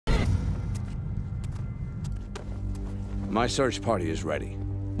My search party is ready.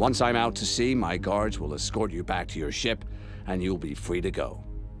 Once I'm out to sea, my guards will escort you back to your ship, and you'll be free to go.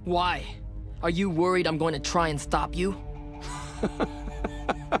 Why? Are you worried I'm going to try and stop you?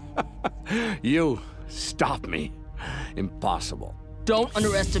 You stop me? Impossible. Don't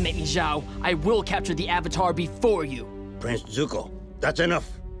underestimate me, Zhao. I will capture the Avatar before you. Prince Zuko, that's enough.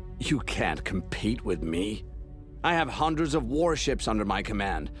 You can't compete with me. I have hundreds of warships under my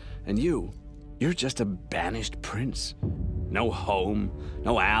command, and you're just a banished prince. No home,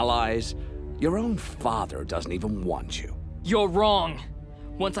 no allies. Your own father doesn't even want you. You're wrong.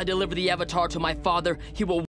 Once I deliver the Avatar to my father, he will